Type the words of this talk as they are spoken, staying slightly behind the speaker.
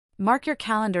Mark your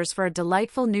calendars for a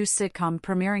delightful new sitcom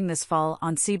premiering this fall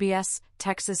on CBS,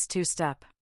 Texas Two-Step.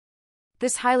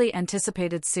 This highly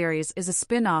anticipated series is a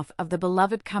spin-off of the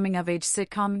beloved coming-of-age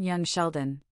sitcom Young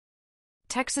Sheldon.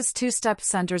 Texas Two-Step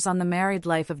centers on the married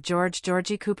life of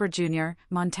Georgie Cooper Jr.,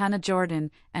 Montana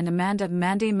Jordan, and Amanda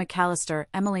Mandy McAllister,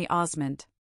 Emily Osment.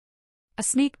 A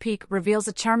sneak peek reveals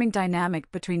a charming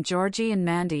dynamic between Georgie and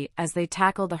Mandy as they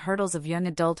tackle the hurdles of young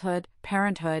adulthood,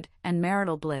 parenthood, and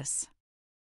marital bliss.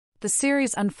 The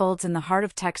series unfolds in the heart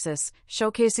of Texas,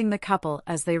 showcasing the couple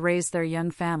as they raise their young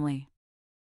family.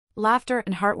 Laughter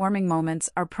and heartwarming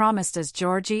moments are promised as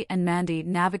Georgie and Mandy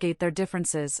navigate their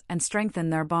differences and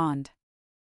strengthen their bond.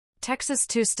 Texas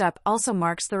Two-Step also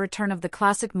marks the return of the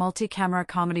classic multi-camera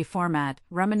comedy format,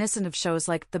 reminiscent of shows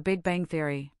like The Big Bang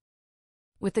Theory.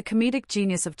 With the comedic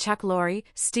genius of Chuck Lorre,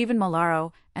 Stephen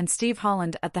Malaro, and Steve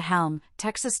Holland at the helm,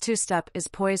 Texas Two-Step is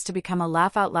poised to become a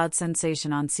laugh-out-loud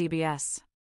sensation on CBS.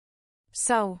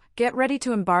 So, get ready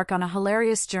to embark on a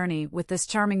hilarious journey with this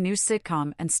charming new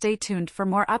sitcom and stay tuned for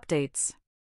more updates.